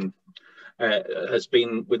has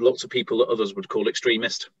been with lots of people that others would call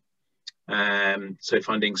extremist. So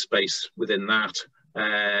finding space within that.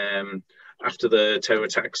 After the terror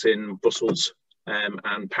attacks in Brussels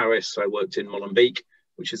and Paris, I worked in Molenbeek,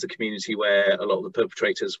 which is a community where a lot of the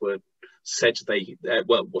perpetrators were said they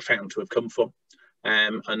were found to have come from.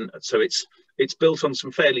 And so it's built on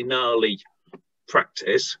some fairly gnarly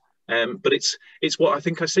practice, but it's what I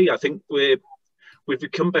think I see. I think we've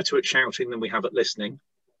become better at shouting than we have at listening.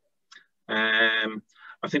 I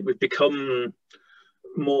think we've become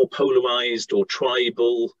more polarised or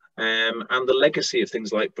tribal, and the legacy of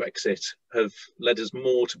things like Brexit have led us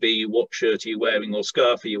more to be what shirt are you wearing or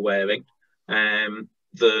scarf are you wearing, than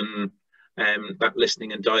that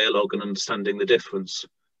listening and dialogue and understanding the difference.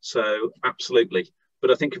 So absolutely.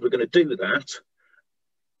 But I think if we're going to do that,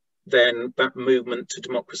 then that movement to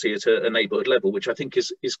democracy at a neighbourhood level, which I think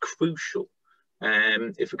is crucial,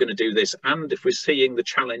 if we're going to do this, and if we're seeing the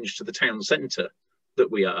challenge to the town centre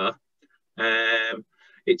that we are,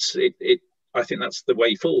 I think that's the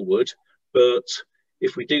way forward. But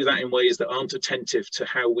if we do that in ways that aren't attentive to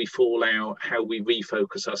how we fall out, how we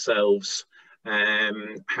refocus ourselves,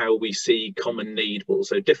 how we see common need but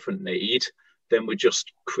also different need, then we're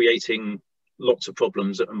just creating lots of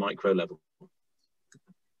problems at a micro level.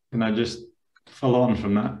 Can I just follow on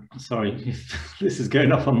from that? Sorry if this is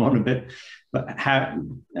going off on one a bit, but how,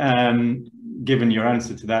 given your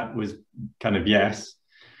answer to that was kind of yes,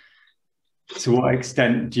 to what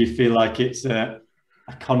extent do you feel like it's a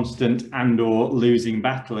constant and or losing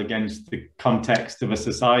battle against the context of a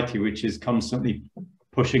society which is constantly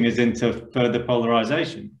pushing us into further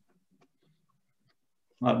polarisation?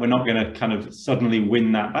 Like, we're not going to kind of suddenly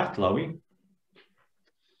win that battle, are we?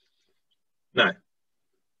 No.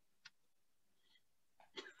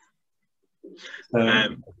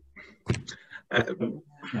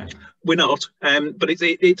 We're not, but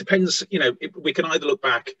it depends. You know, we can either look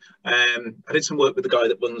back. I did some work with the guy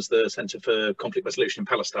that runs the Centre for Conflict Resolution in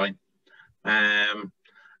Palestine, and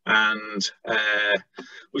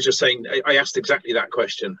was just saying, I asked exactly that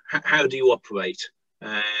question: how do you operate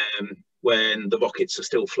when the rockets are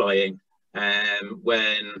still flying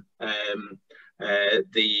when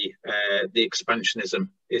the expansionism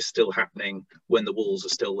is still happening, when the walls are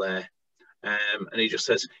still there. And he just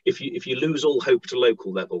says, if you lose all hope at a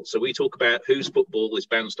local level, so we talk about whose football is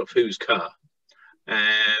bounced off whose car,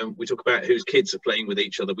 we talk about whose kids are playing with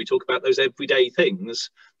each other, we talk about those everyday things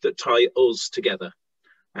that tie us together.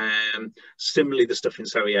 Similarly, the stuff in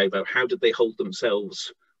Sarajevo, how did they hold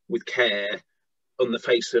themselves with care on the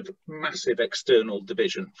face of massive external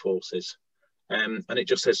division forces? And it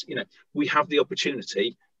just says, you know, we have the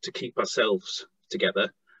opportunity to keep ourselves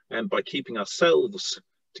together, and by keeping ourselves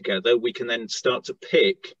together, we can then start to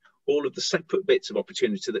pick all of the separate bits of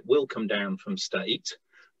opportunity that will come down from state,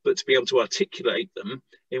 but to be able to articulate them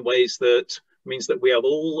in ways that means that we are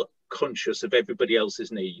all conscious of everybody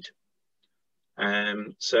else's need.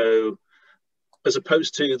 So as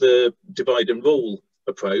opposed to the divide and rule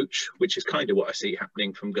approach, which is kind of what I see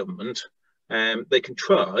happening from government, they can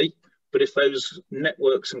try, but if those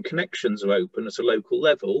networks and connections are open at a local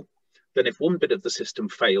level, then if one bit of the system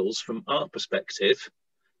fails from our perspective,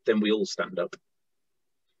 then we all stand up.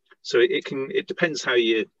 So it depends how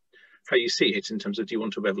you see it in terms of, do you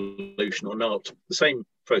want a revolution or not? The same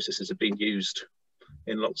processes have been used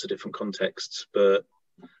in lots of different contexts, but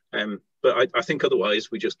I think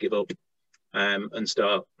otherwise we just give up and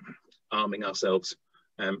start arming ourselves.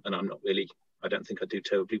 And I'm not really, I don't think I do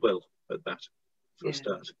terribly well at that for a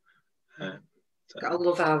start. So. Got to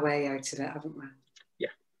love our way out of it, haven't we? Yeah.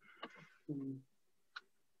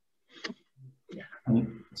 Yeah.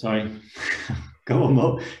 Sorry, go on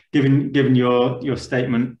more. Given your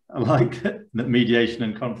statement, I like that mediation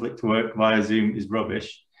and conflict work via Zoom is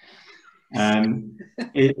rubbish.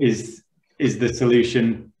 Is the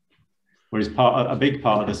solution, or is a big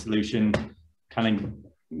part of the solution, kind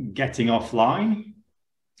of getting offline?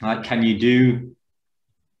 Like, can you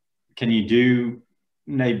do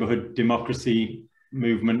neighbourhood democracy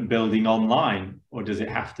movement building online, or does it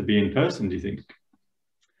have to be in person, do you think?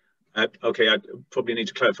 Okay, I probably need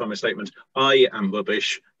to clarify my statement. I am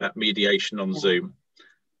rubbish at mediation on Zoom,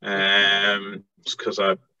 because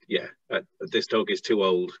this dog is too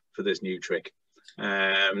old for this new trick.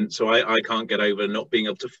 So I can't get over not being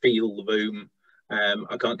able to feel the room.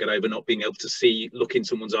 I can't get over not being able to look in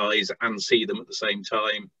someone's eyes and see them at the same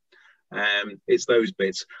time. It's those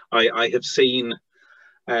bits. I have seen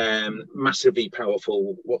massively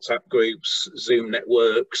powerful WhatsApp groups, Zoom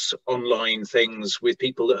networks, online things with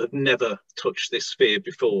people that have never touched this sphere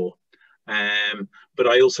before. But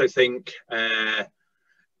I also think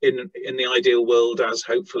in the ideal world, as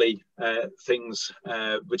hopefully things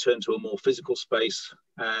return to a more physical space,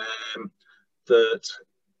 that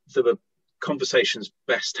there are conversations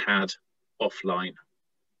best had offline.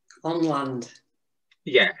 On land.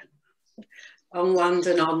 Yeah. On land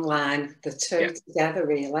and online, the two together,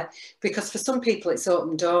 really, because for some people it's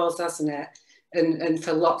opened doors, hasn't it? And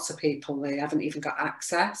for lots of people they haven't even got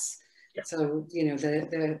access. So you know,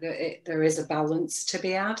 there is a balance to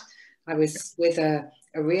be had. I was with a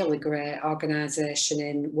really great organisation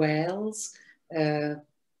in Wales,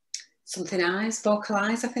 Something Eyes, Vocal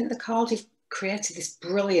Eyes, I think they're called. You've created this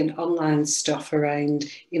brilliant online stuff around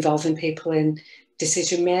involving people in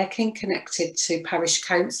decision making connected to parish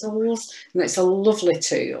councils, and it's a lovely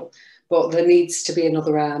tool, but there needs to be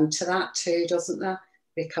another arm to that too, doesn't there?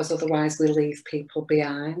 Because otherwise we leave people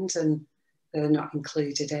behind and they're not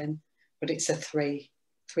included in. But it's a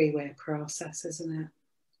three-way process, isn't it?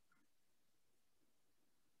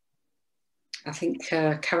 I think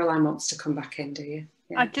Caroline wants to come back in, do you?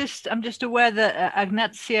 Yeah. I'm just aware that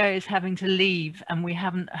Agnazia is having to leave and we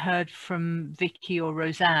haven't heard from Vicky or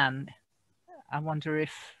Roseanne. I wonder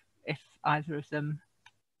if either of them.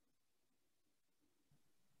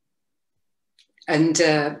 And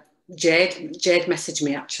Jade messaged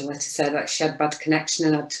me actually to say that she had bad connection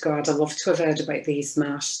and had to go. I'd love to have heard about the East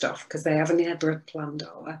Marsh stuff because they have a neighbourhood planned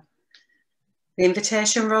over. The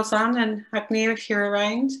invitation, Roseanne and Agnia, if you're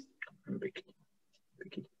around. Vicky.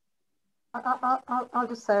 I'll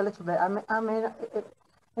just say a little bit. I mean,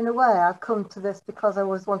 in a way, I've come to this because I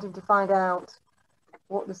was wanting to find out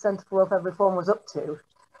what the Centre for Welfare Reform was up to,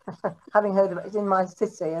 having heard about it in my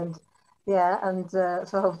city, and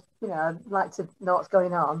so you know, I'd like to know what's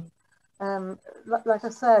going on. Like I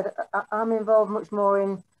said, I'm involved much more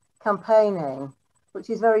in campaigning, which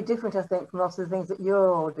is very different, I think, from lots of the things that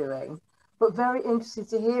you're all doing, but very interested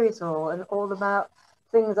to hear it all and all about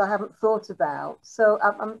things I haven't thought about. So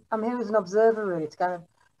I'm here as an observer, really, to kind of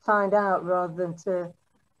find out rather than to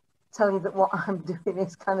tell you that what I'm doing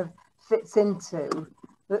is kind of fits into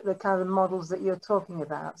the kind of models that you're talking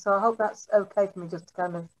about. So I hope that's okay for me just to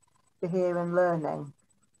kind of be here and learning.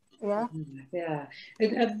 Yeah. Yeah,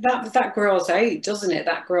 and that grows out, doesn't it?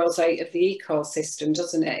 That grows out of the ecosystem,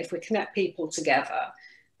 doesn't it? If we connect people together,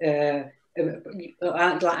 I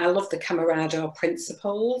love the camaraderie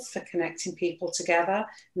principles for connecting people together.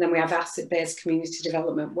 And then we have asset-based community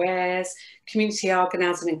development, whereas community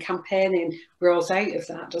organising and campaigning grows out of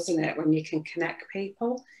that, doesn't it? When you can connect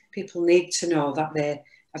people, people need to know that they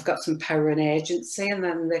have got some power and agency, and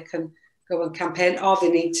then they can go and campaign, or they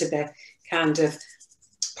need to be kind of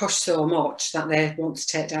pushed so much that they want to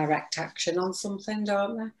take direct action on something,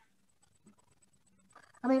 don't they?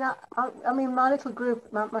 I mean, my little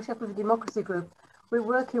group, my Sheffield Democracy group, we're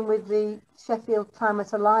working with the Sheffield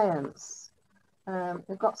Climate Alliance.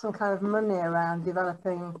 They've got some kind of money around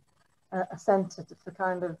developing a centre for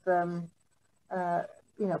kind of,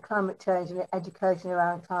 you know, climate change and education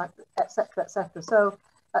around climate, etc., etc. So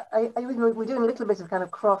we're doing a little bit of kind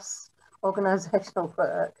of cross-organisational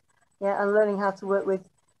work, yeah, and learning how to work with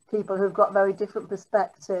people who've got very different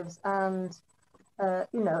perspectives and,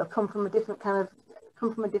 you know, come from a different kind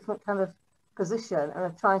of position and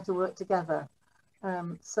are trying to work together.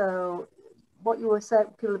 So what you were saying,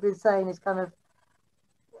 people have been saying, is kind of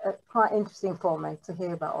quite interesting for me to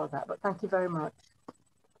hear about all of that, but thank you very much.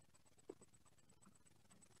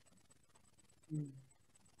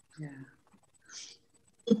 Yeah.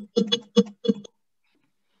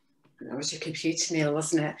 That was your computer, Neil,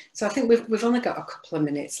 wasn't it? So I think we've only got a couple of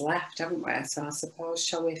minutes left, haven't we? So I suppose,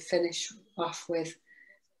 shall we finish off with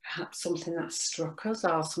perhaps something that struck us,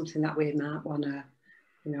 or something that we might want to,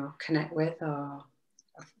 you know, connect with, or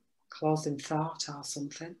a closing thought or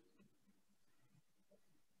something?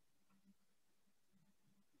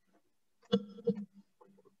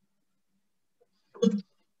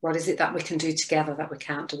 What is it that we can do together that we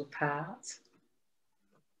can't do apart?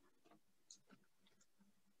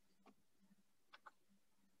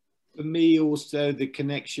 For me, also the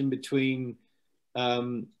connection between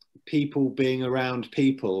people being around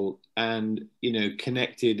people, and, you know,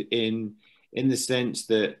 connected in the sense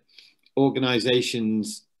that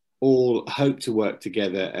organizations all hope to work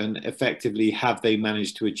together, and effectively have they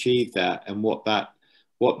managed to achieve that, and what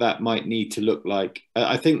that might need to look like.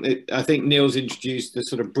 I think Neil's introduced the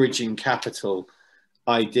sort of bridging capital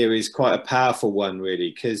idea is quite a powerful one,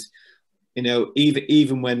 really, because, you know,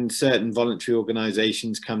 even when certain voluntary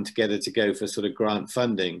organizations come together to go for sort of grant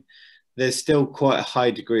funding, there's still quite a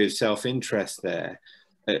high degree of self-interest there,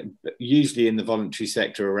 usually in the voluntary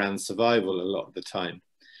sector around survival a lot of the time.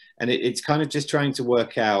 And it's kind of just trying to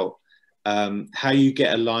work out how you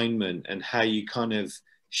get alignment and how you kind of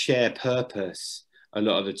share purpose a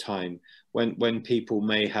lot of the time when people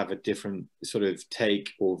may have a different sort of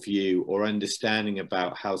take or view or understanding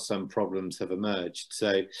about how some problems have emerged.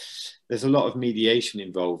 So there's a lot of mediation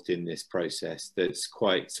involved in this process that's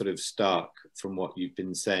quite sort of stark from what you've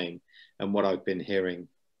been saying and what I've been hearing.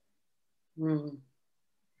 Mm.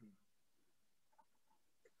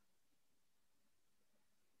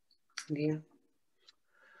 Yeah.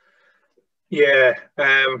 Yeah,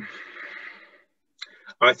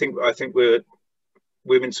 I think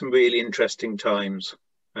we're in some really interesting times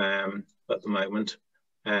at the moment.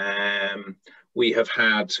 We have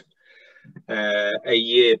had a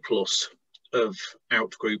year plus of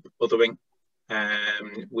out-group othering.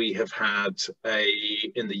 We have had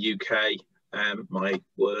in the UK, my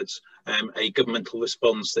words, a governmental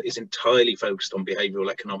response that is entirely focused on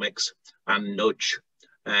behavioural economics and nudge,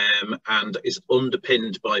 and is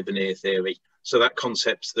underpinned by veneer theory. So that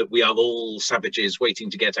concept that we are all savages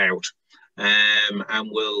waiting to get out,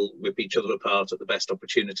 and will rip each other apart at the best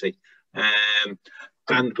opportunity.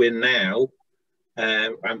 And we're now,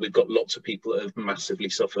 and we've got lots of people that have massively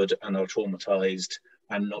suffered and are traumatized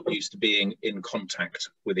and not used to being in contact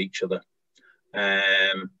with each other.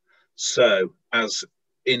 So as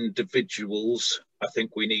individuals, I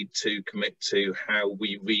think we need to commit to how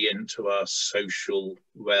we re-enter our social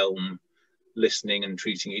realm, listening and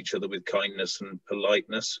treating each other with kindness and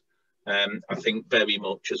politeness. I think very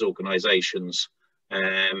much as organisations,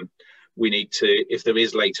 we need to, if there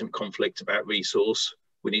is latent conflict about resource,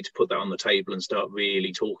 we need to put that on the table and start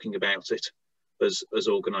really talking about it as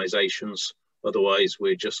organisations. Otherwise,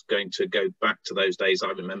 we're just going to go back to those days.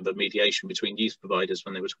 I remember mediation between youth providers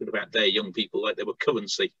when they were talking about their young people like they were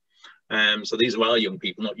currency. So these are our young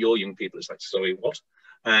people, not your young people. It's like, sorry, what?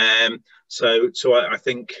 So I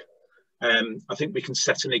think we can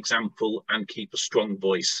set an example and keep a strong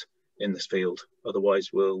voice in this field.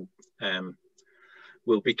 Otherwise, we'll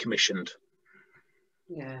be commissioned.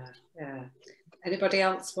 Yeah, yeah. Anybody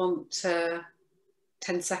else want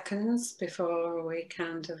 10 seconds before we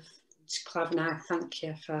kind of, Clive and I thank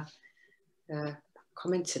you for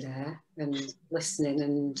coming today and listening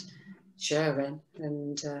and sharing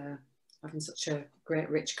and having such a great,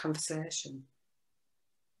 rich conversation.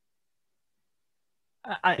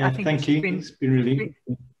 I think thank you. It's been really.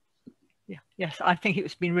 Yeah. Yes, I think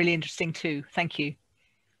it's been really interesting too. Thank you.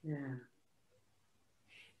 Yeah.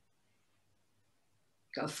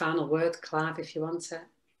 Got a final word, Clive, if you want it.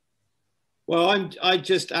 Well, I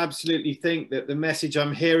just absolutely think that the message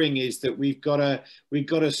I'm hearing is that we've got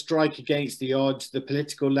to strike against the odds. The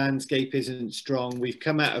political landscape isn't strong. We've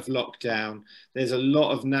come out of lockdown. There's a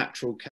lot of natural